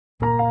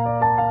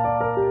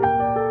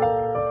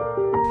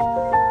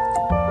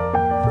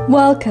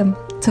Welcome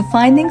to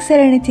Finding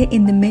Serenity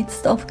in the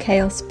Midst of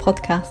Chaos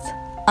podcast.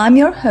 I'm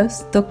your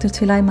host, Dr.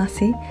 Tulay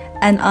Masi,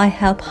 and I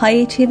help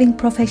high-achieving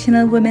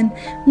professional women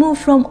move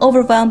from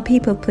overwhelmed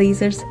people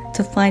pleasers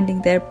to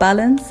finding their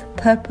balance,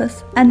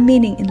 purpose, and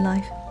meaning in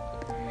life.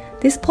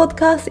 This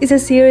podcast is a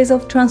series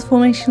of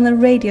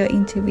transformational radio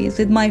interviews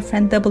with my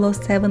friend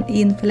 007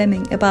 Ian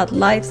Fleming about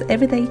life's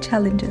everyday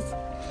challenges.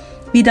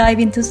 We dive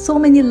into so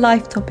many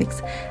life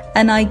topics,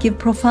 and I give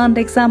profound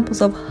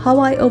examples of how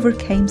I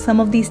overcame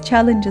some of these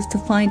challenges to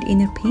find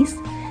inner peace,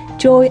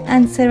 joy,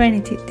 and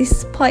serenity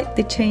despite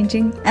the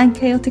changing and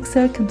chaotic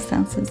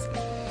circumstances.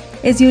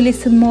 As you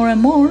listen more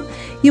and more,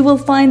 you will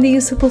find the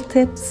useful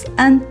tips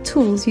and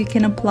tools you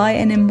can apply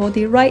and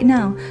embody right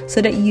now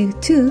so that you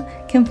too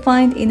can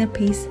find inner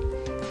peace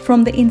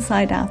from the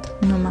inside out,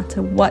 no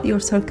matter what your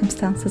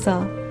circumstances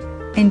are.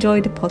 Enjoy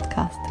the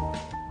podcast.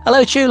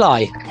 Hello,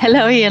 Tulay.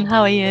 Hello, Ian.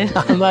 How are you?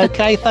 I'm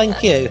okay,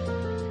 thank you.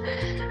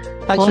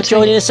 Thanks for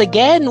joining us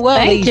again. Well,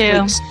 Thank these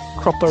you. weeks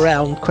crop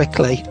around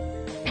quickly.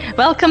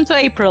 Welcome to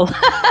April.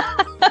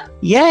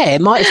 Yeah, it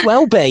might as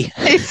well be.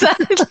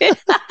 Exactly.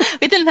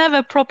 We didn't have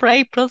a proper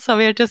April, so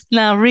we're just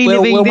now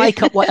reliving We'll this.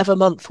 make up whatever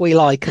month we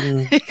like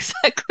and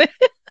Exactly.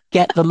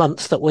 get the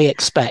months that we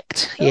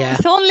expect. Yeah.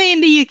 It's only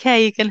in the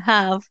UK you can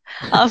have,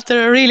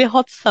 after a really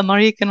hot summer,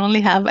 you can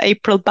only have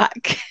April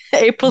back,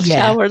 April Yeah.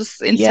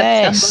 showers in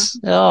Yes.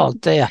 September. Oh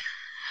dear.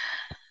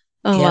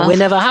 Oh, Yeah, well. we're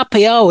never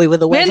happy, are we,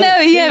 with the We weather? know,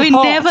 It's yeah, too we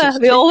hot, never, it's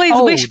we too always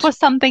wish cold. for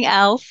something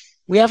else.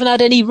 We haven't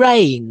had any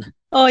rain.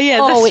 Oh, yeah,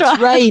 Oh, that's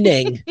it's right.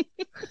 raining.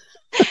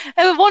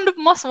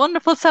 Most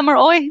wonderful summer.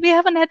 Oh, we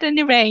haven't had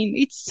any rain.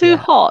 It's too Yeah.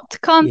 hot.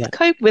 Can't Yeah.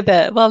 cope with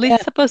it. Well, it's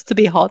Yeah. supposed to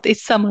be hot.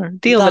 It's summer.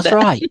 Deal with That's it.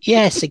 right.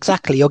 Yes,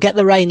 exactly. You'll get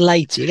the rain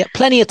later. You get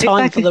plenty of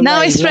time Exactly. for the Now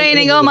rain. it's later in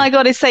raining. the Oh my year.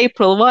 God, it's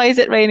April. Why is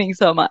it raining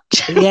so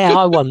much? Yeah,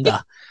 I wonder.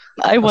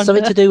 I It's something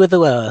wonder. to do with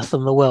the earth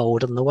and the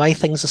world and the way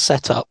things are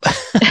set up.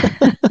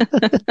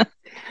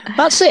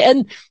 That's it.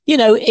 And,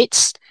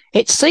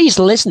 it's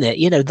seasonal, isn't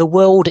it? The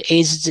world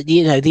is,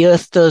 the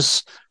earth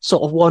does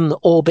sort of one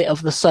orbit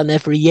of the sun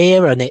every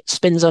year and it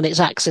spins on its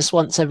axis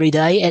once every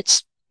day.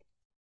 It's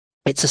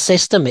a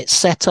system, it's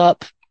set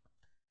up,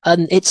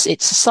 and it's a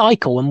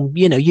cycle. And,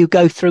 you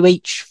go through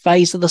each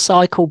phase of the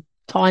cycle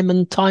time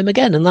and time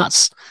again. And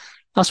that's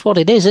what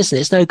it is, isn't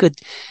it? It's no good.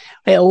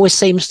 It always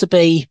seems to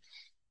be,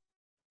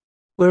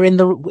 we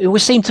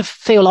always seem to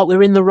feel like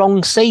we're in the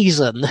wrong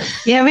season.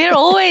 Yeah, we're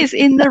always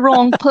in the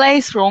wrong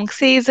place, wrong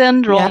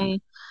season, Yeah.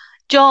 wrong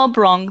job,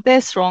 wrong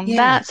this, wrong Yeah.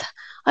 that.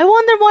 I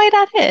wonder why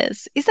that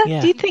is. Is that,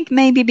 Yeah. do you think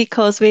maybe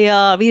because we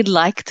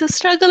like to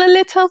struggle a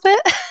little bit?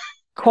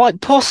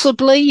 Quite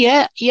possibly,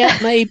 yeah,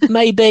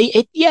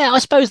 maybe. I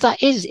suppose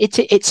that is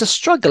it's a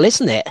struggle,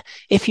 isn't it?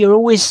 If you're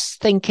always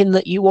thinking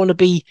that you want to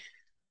be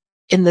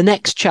in the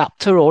next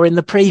chapter or in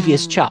the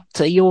previous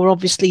chapter, you're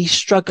obviously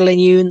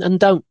struggling and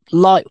don't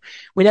like.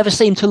 We never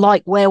seem to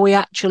like where we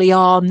actually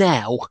are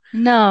now.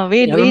 No,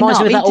 It reminds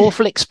me of that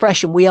awful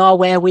expression, "We are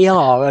where we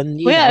are," and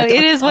Well,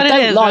 it is what I it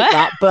don't is, like right?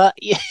 that, but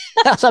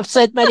as I've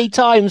said many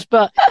times,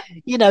 but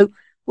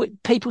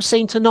people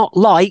seem to not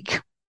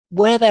like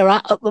where they're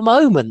at the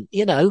moment.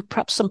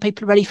 Perhaps some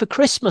people are ready for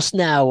Christmas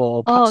now,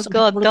 or perhaps Oh some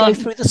God, people want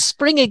to go through the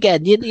spring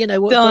again.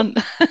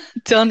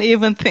 don't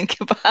even think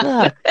about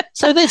No. it.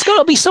 So there's got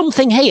to be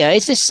something here.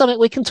 Is this something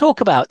we can talk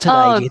about today?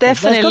 Oh, do you think? There's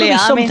got to definitely. be I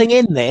something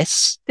mean, in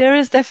this. there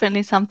is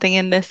definitely something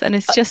in this, and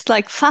it's just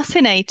like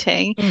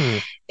fascinating.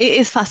 Mm. It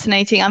is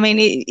fascinating. I mean,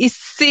 it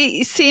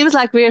seems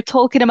like we're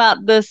talking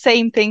about the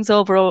same things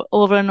over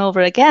and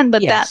over again,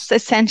 but Yes.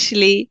 that's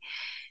essentially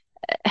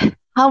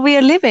how we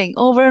are living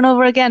over and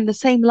over again, the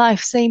same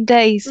life, same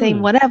day,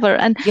 same whatever.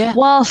 And Yeah.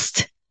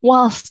 whilst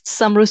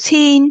some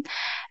routine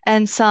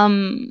and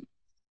some,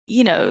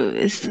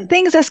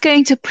 things that's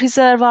going to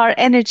preserve our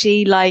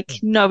energy, like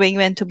knowing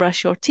when to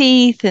brush your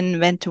teeth and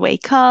when to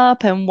wake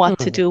up and what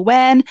to do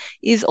when,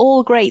 is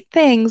all great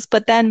things.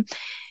 But then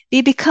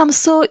we become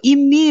so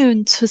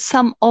immune to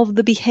some of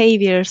the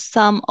behaviors,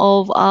 some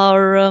of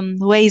our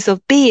ways of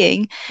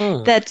being,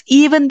 that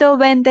even though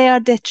when they are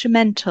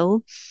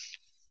detrimental,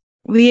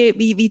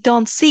 we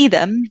don't see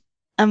them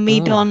and we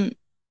don't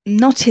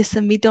notice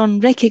them, we don't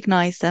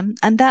recognize them,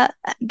 and that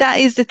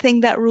is the thing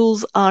that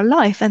rules our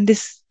life. And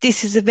this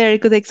is a very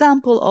good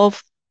example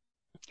of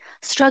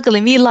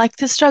struggling. We like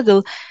to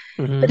struggle,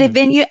 but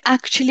when you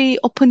actually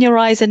open your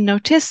eyes and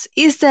notice,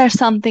 is there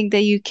something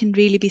that you can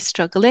really be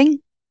struggling?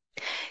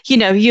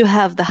 You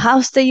have the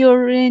house that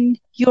you're in,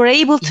 you're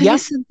able to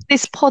listen to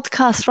this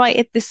podcast right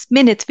at this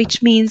minute,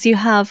 which means you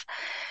have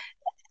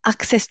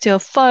access to a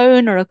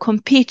phone or a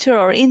computer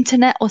or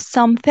internet or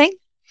something.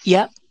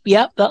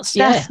 That's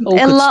a all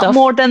good lot stuff.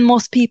 more than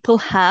most people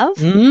have.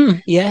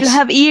 Yes. You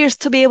have ears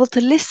to be able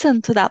to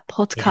listen to that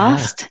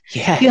podcast.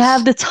 Yes. You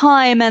have the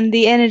time and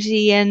the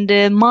energy and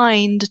the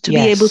mind to be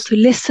able to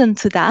listen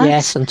to that.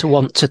 Yes, and to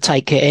want to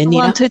take it in.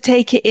 To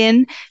take it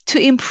in, to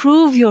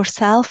improve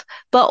yourself.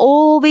 But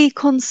all we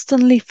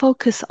constantly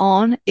focus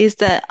on is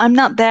that I'm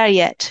not there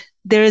yet.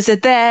 There is a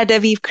there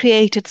that we've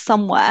created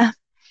somewhere.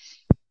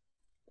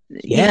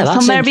 Yeah,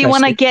 that's somewhere we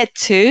want to interesting. get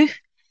to.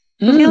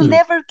 We'll Mm.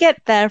 never get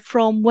there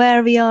from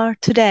where we are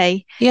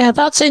today. Yeah,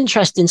 that's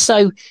interesting.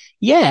 So,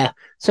 yeah,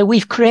 so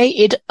we've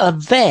created a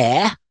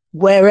there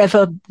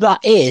wherever that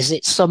is.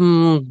 It's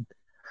some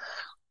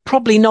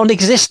probably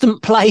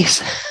non-existent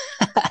place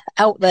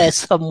out there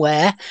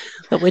somewhere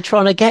that we're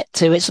trying to get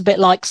to. It's a bit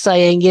like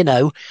saying,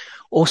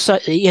 or so,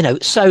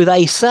 so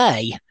they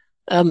say,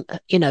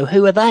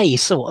 who are they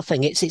sort of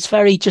thing. It's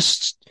very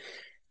just,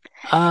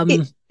 It, um,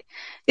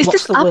 it's what's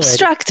this the word?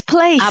 abstract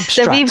place that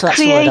Abstract. we've That's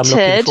the word I'm looking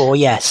created. for.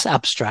 Yes,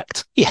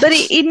 abstract. But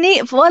Yes.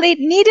 it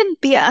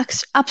needn't be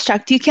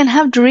abstract. You can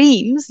have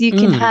dreams,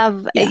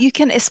 Mm, yeah. you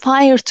can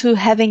aspire to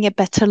having a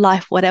better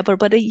life, whatever.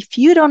 But if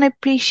you don't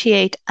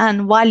appreciate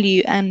and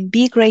value and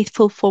be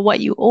grateful for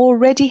what you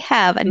already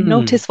have and Mm,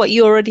 notice what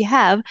you already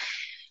have,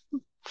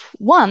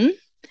 one,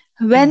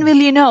 when mm. will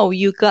you know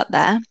you got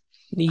there?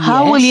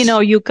 How will you know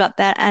Yes. you got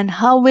there? And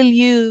how will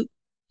you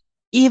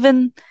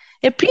even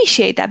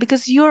appreciate that?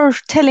 Because you're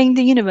telling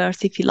the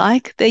universe, if you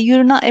like, that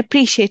you're not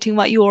appreciating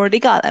what you already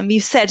got. And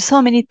we've said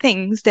so many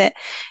things that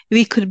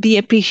we could be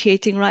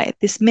appreciating right at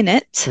this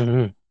minute.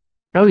 Mm.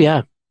 Oh,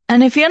 yeah.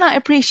 And if you're not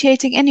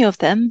appreciating any of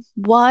them,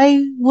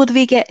 why would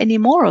we get any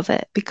more of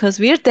it? Because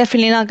we're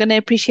definitely not going to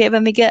appreciate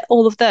when we get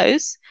all of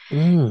those.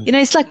 Mm.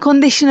 It's like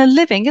conditional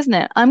living, isn't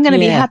it? I'm going to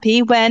be Yeah.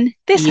 happy when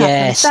this happens,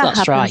 Yes, that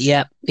that's right. happens.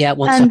 Yeah. Yeah.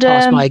 Once I've And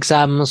passed my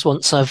exams,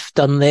 once I've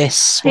done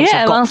this, once I've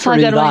yeah, got once I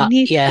through got my that.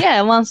 new, Yeah.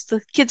 yeah, once the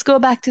kids go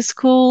back to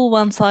school,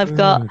 once I've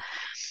got Mm.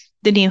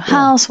 the new Yeah.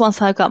 house, once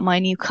I've got my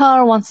new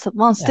car, once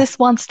Yeah. this,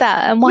 once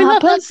that. And I what mean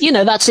that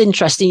happens? that's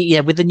interesting.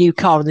 Yeah, with the new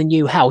car and the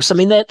new house. I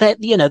mean,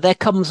 there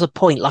comes a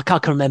point. Like I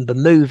can remember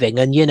moving,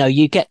 and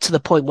you get to the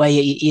point where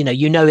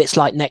you know it's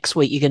like next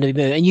week you're going to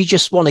be moving, and you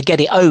just want to get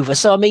it over.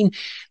 So I mean,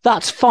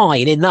 that's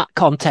fine in that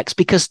context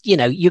because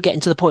you're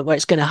getting to the point where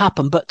it's going to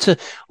happen. But to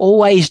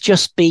always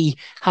just be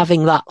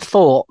having that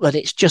thought that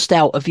it's just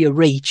out of your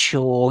reach,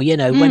 or when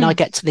I Mm,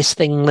 get to this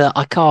thing that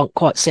I can't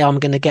quite see how I'm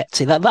going to get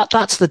to,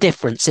 that's the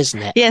difference,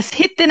 isn't it? yes,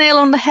 hit the nail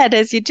on the head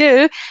as you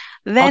do.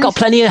 I've Then got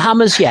plenty of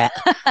hammers yet.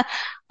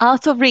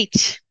 out of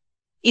reach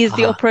is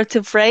the Ah,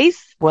 operative phrase.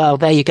 well,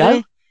 there you go.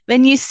 When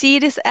when you see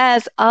this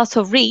as out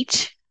of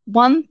reach,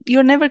 one,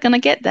 you're never going to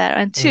get there.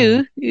 And Mm,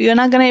 two, you're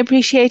not going to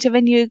appreciate it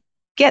when you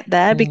get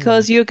there mm.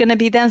 because you're going to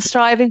be then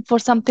striving for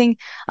something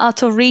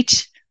out of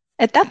reach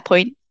at that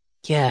point.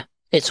 Yeah,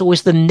 it's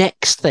always the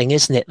next thing,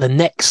 isn't it? The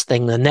next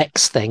thing, the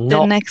next thing, The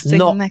not next thing, the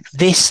not next thing.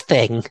 this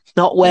thing,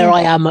 not where Yeah.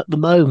 I am at the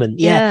moment.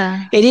 Yeah,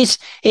 Yeah. it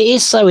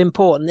is so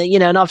important that,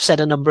 and I've said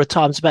a number of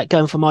times about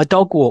going for my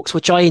dog walks,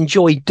 which I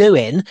enjoy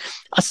doing.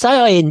 I say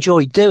I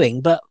enjoy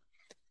doing, but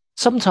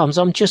sometimes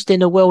I'm just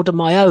in a world of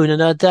my own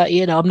and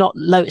I'm not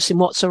noticing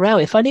what's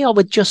around. If only I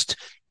would just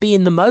be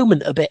in the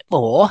moment a bit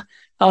more,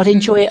 I'd Mm.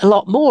 enjoy it a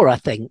lot more, I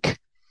think.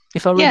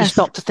 If I really Yes.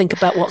 stop to think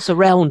about what's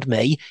around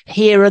me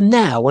here and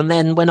now, and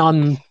then when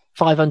I'm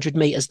 500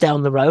 meters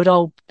down the road,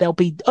 there'll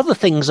be other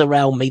things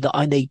around me that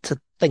I need to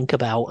think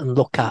about and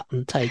look at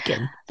and take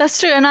in. That's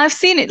true. And I've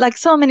seen it like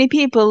so many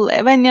people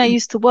when I Mm,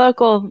 used to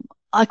work, or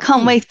I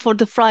can't mm. wait for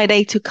the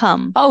Friday to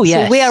come. Oh,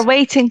 So we are yes.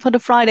 waiting for the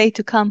Friday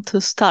to come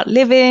to start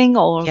living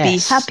or be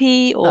Yes.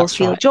 happy or That's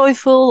feel right.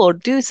 joyful or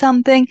do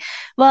something.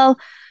 Well,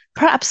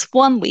 perhaps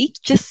one week,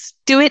 just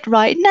do it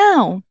right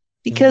now. Mm.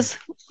 Because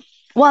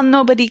one,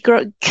 nobody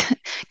Mm.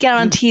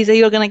 guarantees that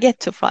you're going to get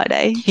to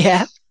Friday.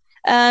 Yeah.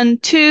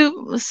 And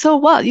two, so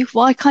what?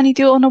 Why can't you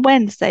do it on a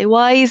Wednesday?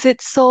 Why is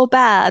it so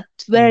bad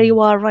where Mm. you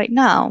are right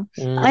now?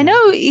 I Mm.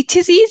 know it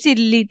is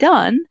easily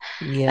done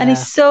and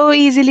it's Yeah. so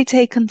easily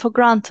taken for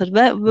granted.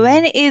 But Mm.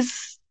 when it is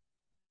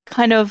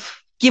kind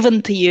of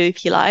given to you,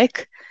 if you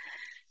like,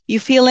 you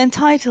feel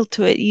entitled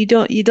to it. You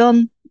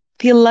don't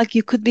feel like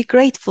you could be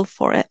grateful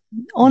for it.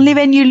 Only Mm.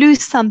 when you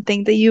lose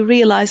something that you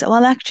realize,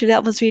 well, actually,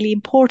 that was really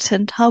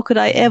important. How could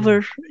I Mm.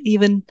 ever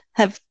even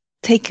have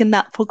taken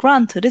that for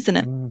granted, isn't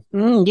it? Mm.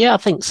 Mm. Yeah, I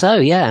think so.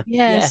 Yeah.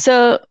 Yeah, Yeah.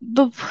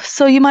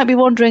 so you might be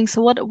wondering,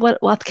 so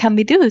what can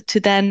we do to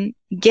then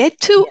get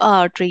to Yeah.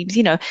 our dreams?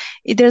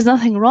 There's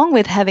nothing wrong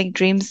with having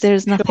dreams.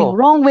 There's nothing Sure.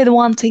 wrong with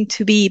wanting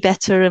to be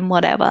better and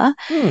whatever.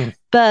 Mm.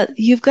 But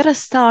you've got to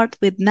start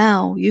with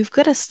now. You've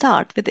got to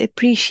start with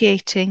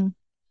appreciating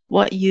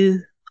what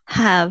you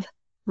have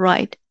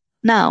right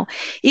now.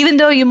 Even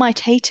though you might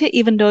hate it,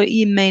 even though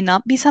it may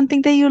not be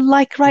something that you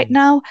like right Mm.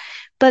 now,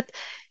 but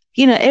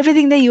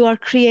everything that you are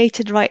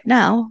created right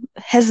now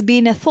has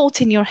been a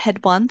thought in your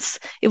head once.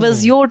 It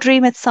was Mm. your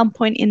dream at some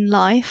point in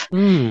life.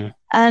 Mm.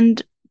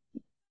 And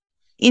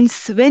as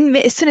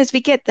soon as we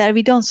get there,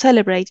 we don't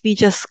celebrate. We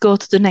just go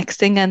to the next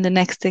thing and the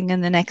next thing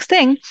and the next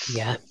thing.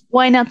 Yeah.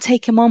 Why not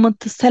take a moment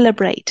to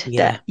celebrate that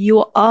Yeah.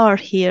 you are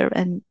here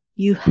and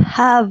you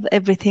have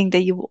everything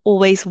that you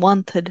always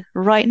wanted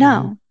right Mm.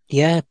 now?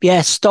 Yeah.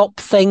 Yeah. Stop,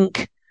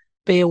 think,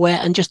 be aware,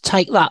 and just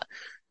take that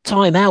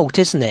time out,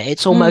 isn't it?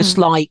 It's almost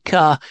Mm, like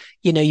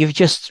you've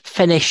just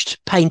finished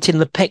painting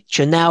the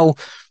picture. Now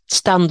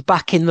stand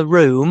back in the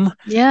room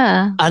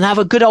yeah. and have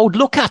a good old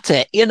look at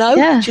it,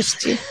 Yes,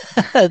 just it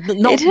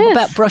not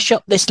about is. brush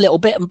up this little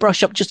bit and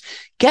brush up, just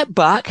get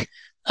back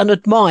and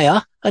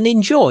admire and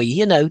enjoy,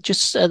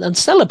 just and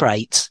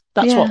celebrate.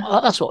 That's Yeah.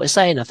 what we're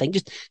saying. I think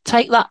just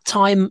take that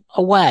time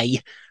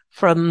away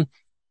from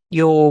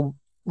your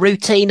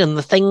routine and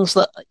the things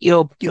that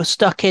you're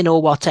stuck in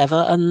or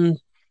whatever, and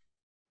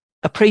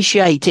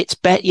appreciate it's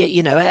better.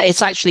 You know,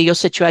 it's actually your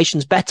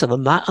situation's better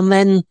than that, and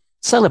then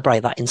celebrate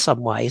that in some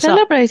way. Is that?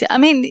 Celebrate it. I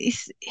mean,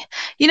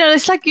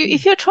 it's like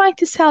if you're trying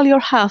to sell your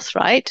house,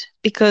 right?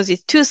 Because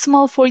it's too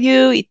small for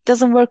you, it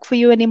doesn't work for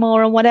you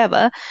anymore, or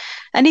whatever.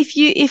 And if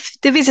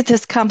the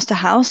visitors comes to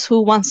house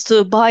who wants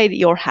to buy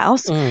your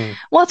house, Mm,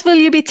 what will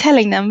you be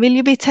telling them? Will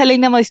you be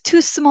telling them, oh, it's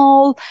too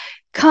small,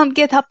 can't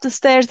get up the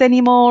stairs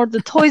anymore,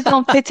 the toys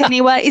don't fit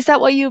anywhere? Is that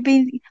what you've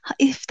been?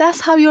 If that's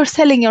how you're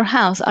selling your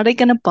house, are they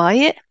gonna buy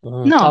it?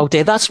 Oh No.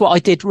 dear, that's what I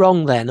did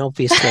wrong then.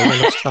 Obviously, when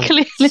I was trying to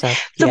Clearly. say,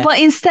 So, yeah. but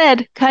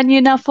instead, can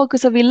you now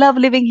focus on we love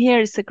living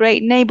here? It's a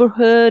great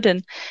neighborhood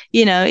and,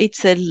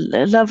 it's a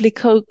lovely,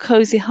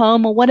 cozy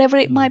home or whatever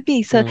it Mm, might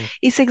be. So mm,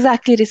 it's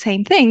exactly the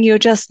same thing. You're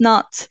just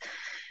not,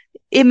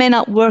 it may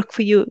not work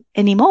for you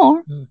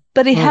anymore, mm,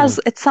 but it mm,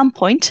 has at some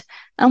point.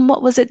 And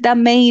what was it that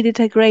made it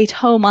a great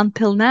home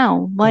until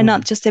now? Why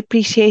not mm. just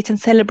appreciate and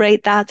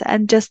celebrate that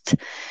and just,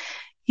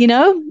 you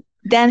know,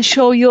 then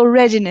show your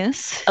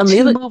readiness And the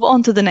to other, move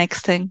on to the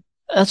next thing?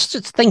 I was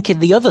just thinking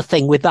the other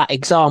thing with that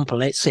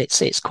example,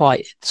 it's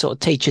quite sort of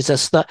teaches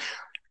us that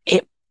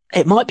it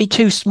it might be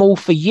too small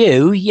for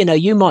you. You know,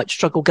 you might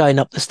struggle going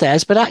up the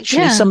stairs, but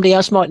actually Yeah. somebody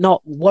else might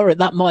not worry.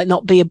 That might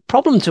not be a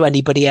problem to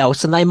anybody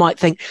else. And they might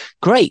think,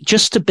 great,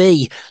 just to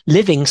be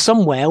living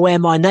somewhere where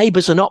my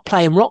neighbours are not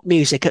playing rock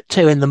music at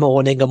 2 a.m.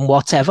 and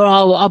whatever.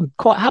 I'm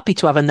quite happy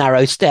to have a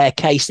narrow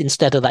staircase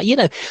instead of that. You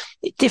know,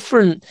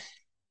 different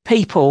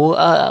people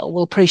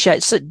will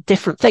appreciate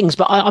different things,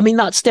 but I mean,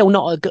 that's still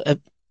not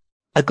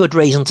a good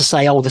reason to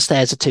say, oh, the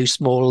stairs are too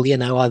small. You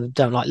know, I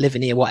don't like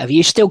living here, whatever.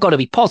 You still got to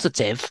be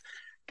positive.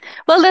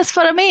 Well, that's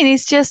what I mean.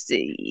 It's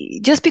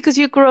just because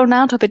you've grown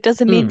out of it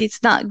doesn't mean Mm.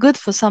 it's not good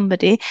for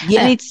somebody.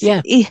 And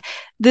Yeah, yeah.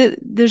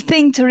 the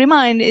thing to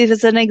remind it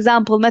is an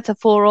example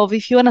metaphor of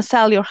if you want to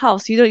sell your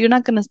house, you're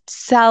not going to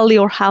sell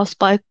your house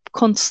by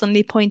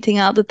constantly pointing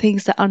out the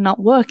things that are not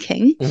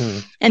working,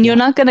 Mm. and you're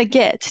Yeah. not going to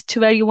get to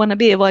where you want to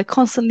be by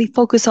constantly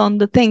focus on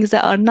the things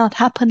that are not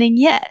happening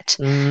yet.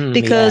 Yeah.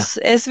 Because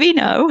as we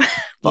know,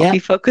 what Yeah. we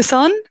focus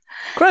on, we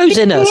Grows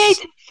in create.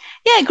 us.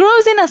 Yeah, it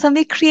grows in us and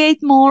we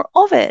create more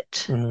of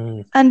it.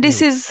 Mm. And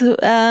this Mm.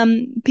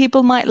 is,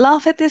 people might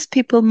laugh at this.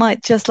 People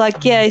might just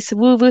like, yeah, it's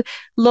woo-woo,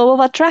 law of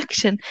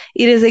attraction.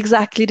 It is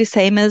exactly the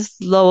same as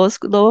law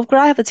of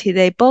gravity.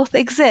 They both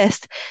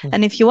exist. Mm.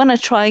 And if you want to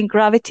try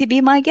gravity,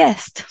 be my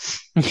guest.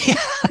 Yeah.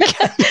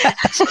 Okay.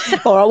 Yes.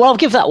 All right. Well, I'll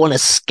give that one a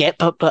skip,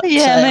 but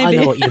Yeah, I know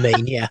maybe. what you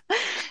mean. Yeah.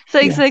 So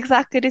it's Yeah.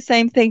 exactly the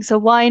same thing. So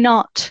why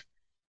not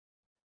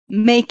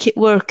make it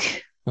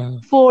work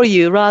Mm. for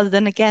you rather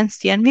than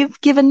against you? And we've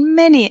given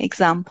many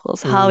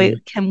examples how it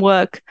Mm. can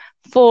work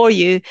for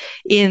you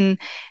in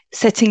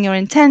setting your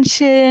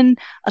intention,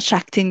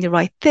 attracting the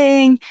right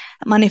thing,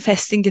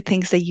 manifesting the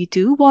things that you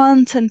do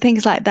want, and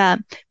things like that.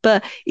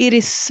 But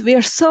we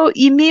are so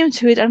immune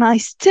to it. And I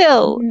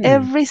still, Mm.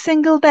 every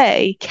single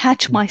day,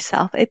 catch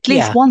myself, at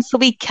least Yeah. once a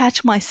week,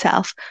 catch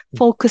myself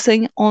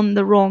focusing on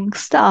the wrong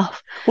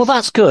stuff. Well,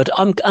 that's good.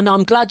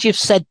 I'm glad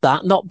you've said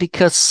that. Not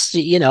because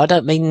I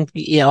don't mean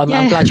I'm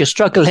Yeah, glad you're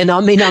struggling.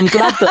 I mean I'm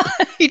glad that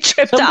you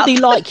tripped up. somebody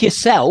like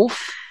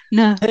yourself,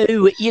 No.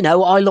 who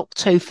I look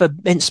to for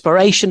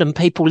inspiration, and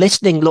people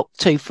listening look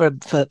to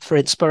for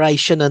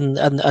inspiration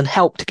and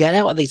help to get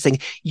out of these things.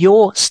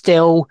 You're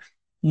still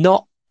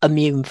not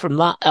immune from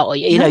that. No.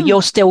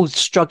 You're still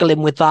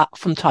struggling with that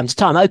from time to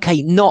time.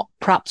 Okay, not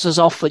perhaps as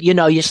often.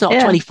 It's not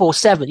Yeah.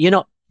 24/7. You're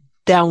not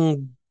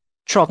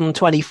downtrodden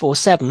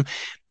 24/7,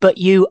 but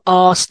you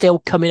are still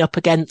coming up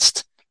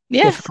against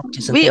Yes,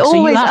 difficulties and we things. So you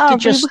always have to are.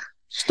 just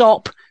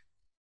stop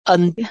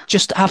and Yeah.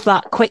 just have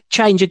that quick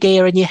change of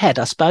gear in your head,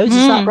 I suppose.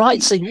 Is that Mm,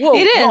 right? So, whoa,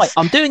 it right, is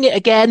I'm doing it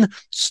again.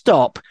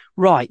 Stop.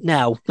 Right,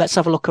 now, let's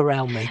have a look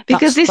around me.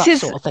 because That's this that is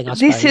sort of thing, I this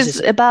suppose, is is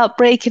it? about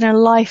breaking a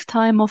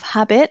lifetime of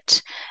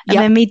habit, and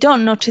Yep. when we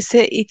don't notice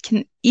it, it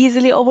can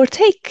easily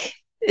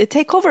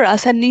take over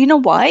us. And you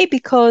know why?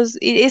 Because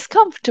it is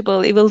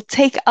comfortable. It will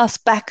take us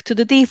back to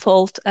the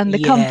default and the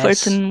comfort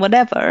Yes. and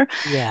whatever,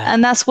 Yeah.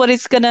 and that's what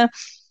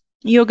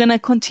you're gonna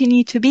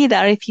continue to be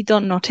there if you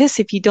don't notice,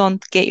 if you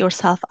don't get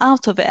yourself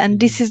out of it. And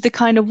this Mm. is the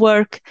kind of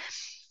work.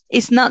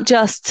 It's not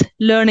just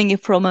learning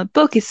it from a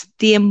book, it's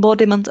the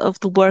embodiment of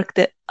the work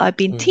that I've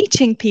been Mm.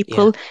 teaching Yeah.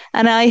 people,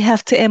 and I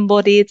have to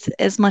embody it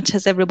as much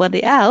as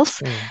everybody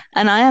else. Mm.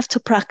 And I have to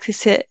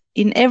practice it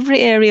in every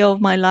area of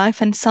my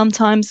life. And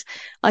sometimes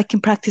I can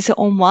practice it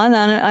on one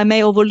and I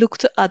may overlook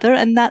the other.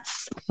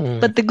 Mm.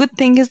 But the good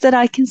thing is that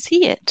I can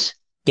see it.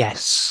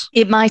 Yes.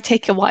 It might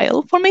take a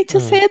while for me to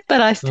see Mm. it,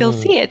 but I still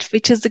Mm. see it,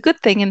 which is the good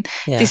thing. And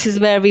Yeah. this is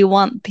where we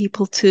want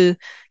people to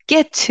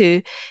get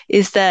to,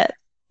 is that,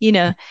 you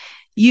know,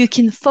 you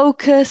can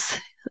focus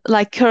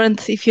like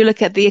if you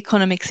look at the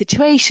economic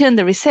situation,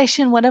 the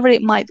recession, whatever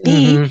it might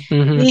be, Hmm.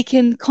 Hmm. we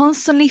can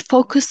constantly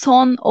focus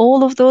on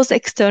all of those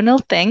external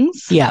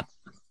things. Yeah.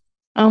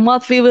 And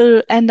what we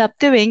will end up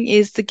doing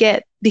is to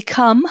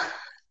become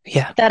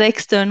Yeah. that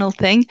external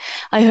thing.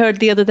 I heard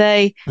the other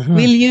day, will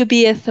you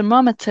be a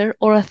thermometer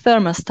or a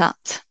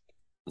thermostat?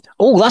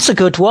 Oh, that's a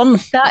good one.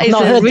 That I've is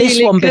not a heard this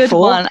really one good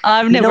before. one.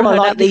 I've You never know, I heard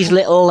that like these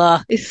before. little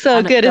It's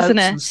so good, isn't anecdotes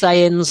it? and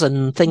sayings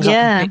and things I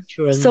can Yeah.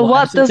 picture and So whatever.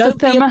 what So does the don't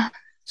be a. thermo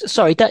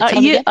Sorry, don't are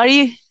tell me you again. are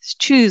you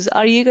choose?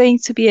 Are you going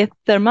to be a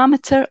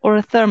thermometer or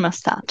a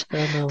thermostat? So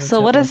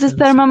Thermometer what or does the thermostat?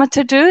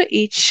 thermometer do?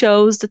 It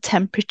shows the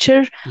temperature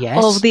of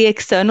Yes, the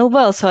external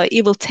world. So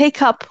it will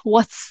take up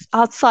what's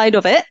outside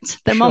of it. sure.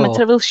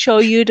 Thermometer will show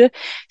you the.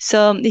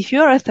 So if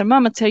you're a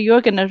thermometer,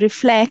 you're going to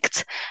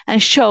reflect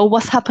and show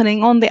what's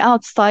happening on the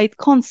outside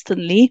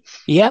constantly.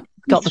 Yep,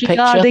 got the It's picture.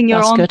 regarding your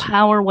That's own good.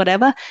 power,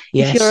 whatever.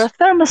 If you're Yes.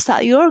 a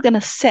thermostat, you're going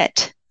to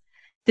set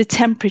the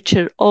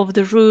temperature of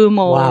the room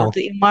or Wow.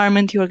 the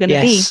environment you're going to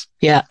be. Yes.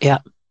 Yeah, yeah.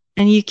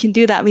 And you can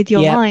do that with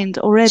your Yep. mind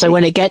So when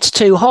already. it gets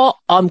too hot,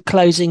 I'm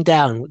closing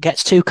down. When it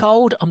gets too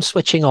cold, I'm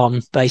switching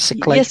on,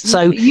 basically. Yes,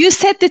 So, you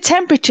set the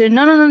temperature.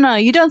 No.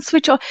 You don't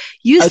switch off.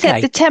 You set the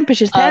okay.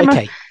 temperature.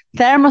 Okay.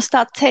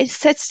 Thermostat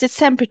sets the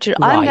temperature.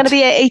 I'm going to Right.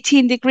 be at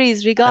 18 degrees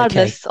Okay.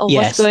 regardless of what's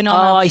Yes. going on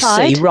Oh, I see.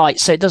 outside. Right.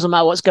 So it doesn't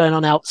matter what's going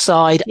on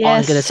outside.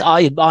 I'm gonna. Yes,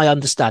 I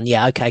understand.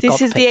 Yeah. Okay. this Got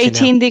the is the picture now.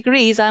 18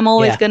 degrees I'm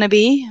always Yeah. going to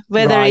be,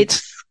 whether Right.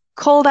 it's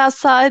cold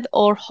outside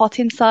or hot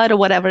inside or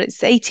whatever.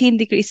 It's 18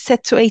 degrees,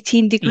 set to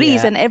 18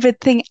 degrees, Yeah. and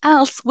everything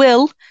else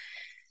will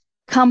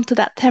come to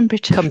that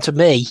temperature. Come to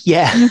me.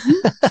 Yeah.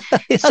 Mhm.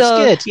 That's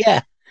So good.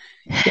 Yeah.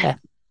 Yeah.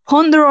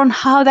 ponder on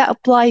how that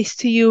applies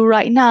to you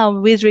right now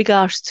with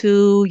regards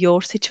to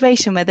your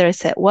situation, whether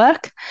it's at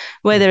work,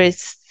 whether Mhm.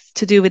 it's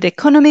to do with the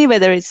economy,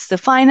 whether it's the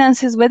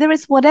finances, whether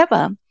it's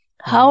whatever. Mm.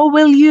 How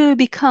will you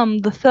become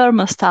the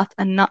thermostat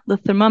and not the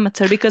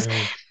thermometer? Because, Mm.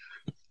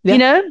 you Yeah.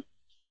 know,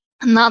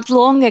 not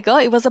long ago,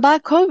 it was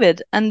about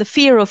COVID and the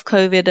fear of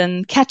COVID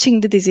and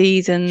catching the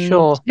disease and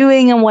Sure.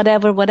 doing and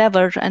whatever.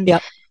 And,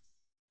 Yep.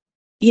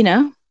 you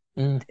know,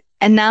 Mm.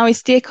 and now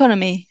it's the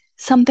economy.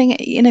 Something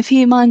in a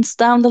few months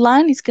down the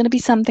line, it's going to be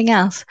something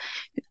else.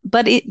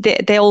 But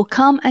they all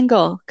come and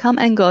go, come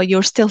and go.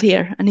 You're still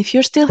here. And if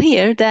you're still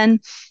here, then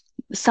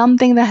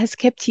something that has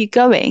kept you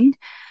going.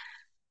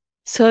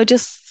 So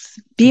just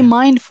be Yeah.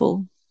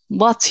 mindful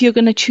what you're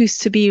going to choose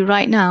to be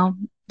right now.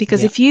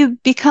 Because Yeah. if you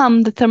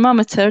become the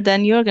thermometer,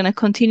 then you're going to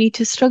continue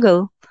to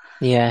struggle.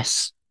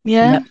 Yes.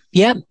 Yeah. Yep.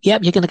 Yep.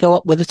 Yep. You're going to go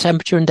up with the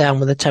temperature and down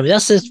with the temperature.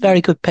 That's a very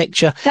good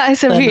picture. That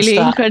is a really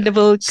Thermostat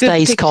incredible, good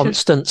stays picture.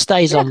 constant,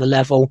 stays Yeah. on the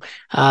level,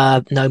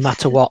 no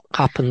matter what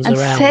happens And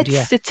around. Yeah.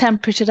 sets the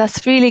temperature.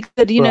 That's really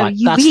good. Right.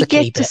 That's the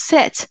key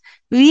bit.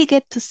 We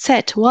get to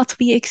set what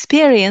we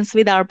experience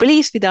with our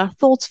beliefs, with our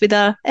thoughts, with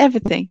our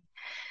everything.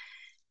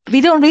 We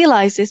don't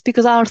realize this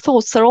because our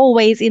thoughts are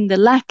always in the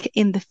lack,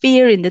 in the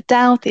fear, in the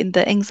doubt, in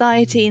the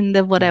anxiety, in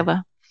the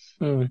whatever.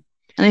 Mm.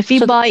 And if we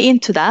So buy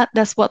into that,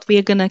 that's what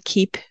we're going to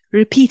keep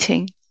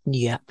repeating.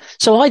 yeah.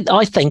 So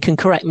I think, and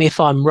correct me if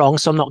I'm wrong,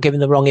 so I'm not giving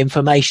the wrong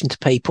information to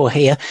people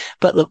here,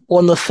 but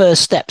one of the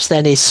first steps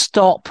then is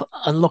stop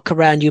and look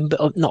around you,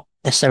 but not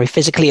necessarily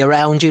physically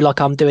around you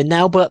like I'm doing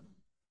now, but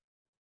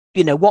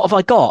what have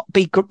I got?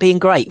 Being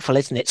grateful,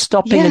 isn't it?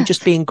 Stopping and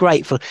just Yes. being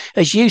grateful.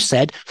 As you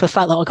said, for the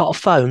fact that I got a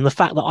phone, the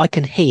fact that I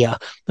can hear,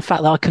 the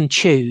fact that I can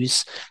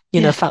choose,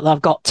 the Yes. fact that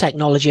I've got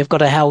technology, I've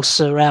got a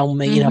house around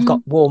me, I've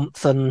got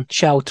warmth and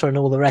shelter and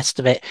all the rest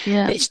of it.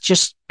 Yeah. It's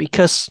just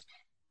because,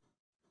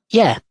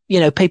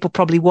 people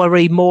probably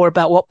worry more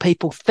about what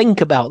people think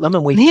about them.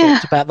 And we've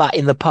talked about that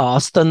in the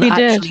past than We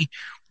actually did.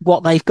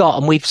 what they've got.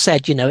 And we've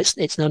said,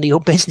 it's none of your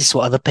business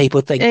what other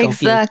people think of you.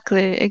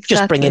 Exactly.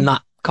 Just bringing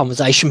that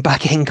conversation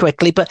back in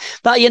quickly, but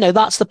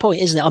that's the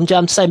point, isn't it?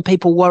 I'm saying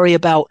people worry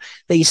about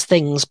these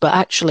things, but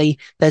actually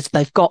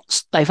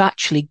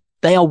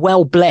they are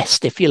well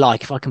blessed, if you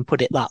like, if I can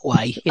put it that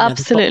way.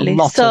 Absolutely.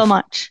 So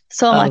much.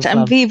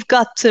 And we've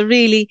got to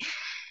really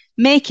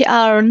make it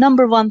our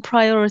number one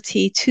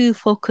priority to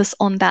focus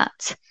on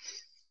that.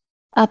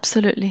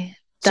 Absolutely.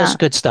 So it's a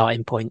good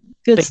starting point.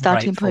 Good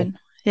starting point.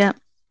 Yeah.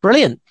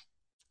 Brilliant.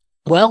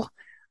 Well,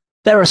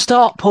 there are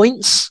start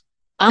points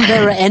and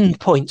there are end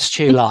points,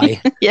 Chulai.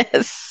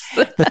 Yes.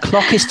 The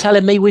clock is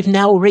telling me we've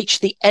now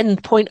reached the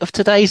end point of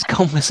today's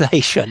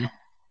conversation.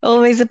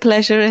 Always a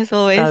pleasure, as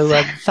always.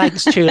 So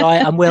thanks,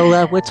 Chulai, and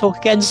we'll talk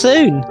again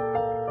soon.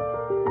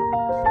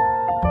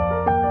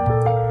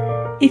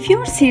 If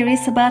you're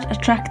serious about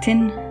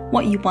attracting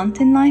what you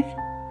want in life,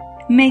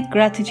 make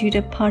gratitude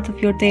a part of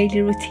your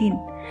daily routine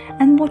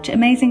and watch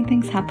amazing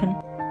things happen.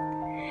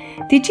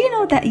 Did you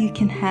know that you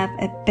can have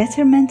a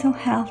better mental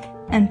health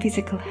and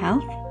physical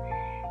health?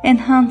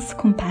 Enhance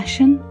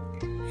compassion,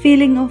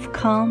 feeling of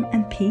calm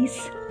and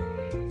peace,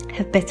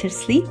 have better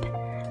sleep,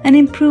 and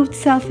improved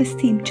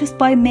self-esteem just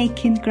by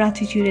making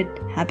gratitude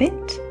a habit?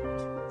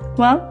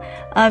 Well,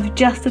 I've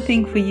just a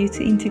thing for you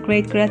to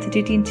integrate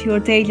gratitude into your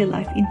daily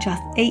life in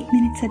just 8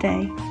 minutes a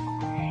day.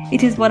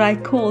 It is what I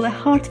call a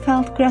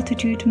heartfelt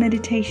gratitude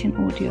meditation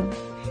audio.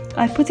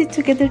 I put it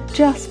together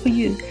just for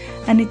you,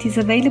 and it is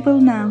available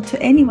now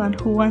to anyone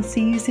who wants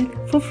to use it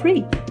for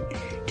free.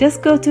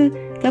 Just go to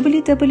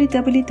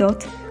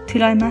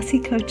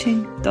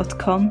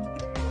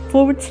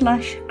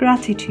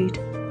www.tulaimassicoaching.com/gratitude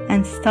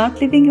and start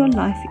living your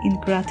life in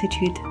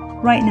gratitude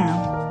right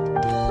now.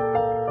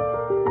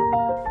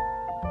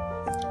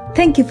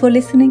 Thank you for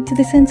listening to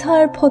this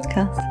entire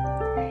podcast.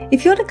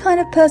 If you're the kind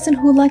of person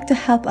who like to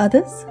help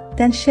others,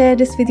 then share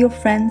this with your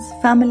friends,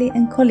 family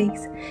and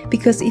colleagues,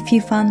 because if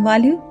you found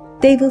value,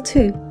 they will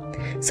too.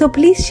 So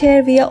please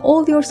share via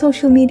all your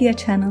social media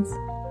channels.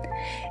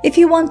 If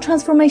you want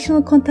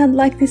transformational content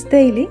like this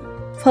daily,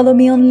 follow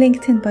me on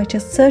LinkedIn by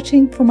just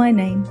searching for my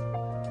name.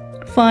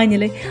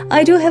 Finally,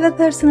 I do have a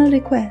personal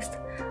request.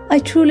 I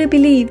truly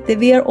believe that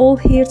we are all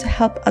here to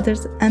help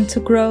others and to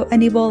grow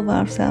and evolve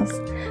ourselves.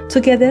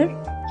 Together,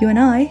 you and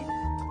I,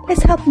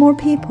 let's help more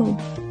people.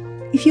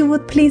 If you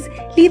would please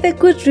leave a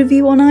good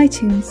review on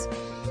iTunes.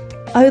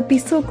 I would be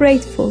so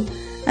grateful,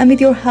 and with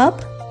your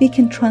help, we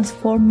can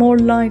transform more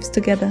lives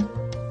together.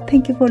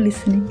 Thank you for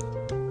listening.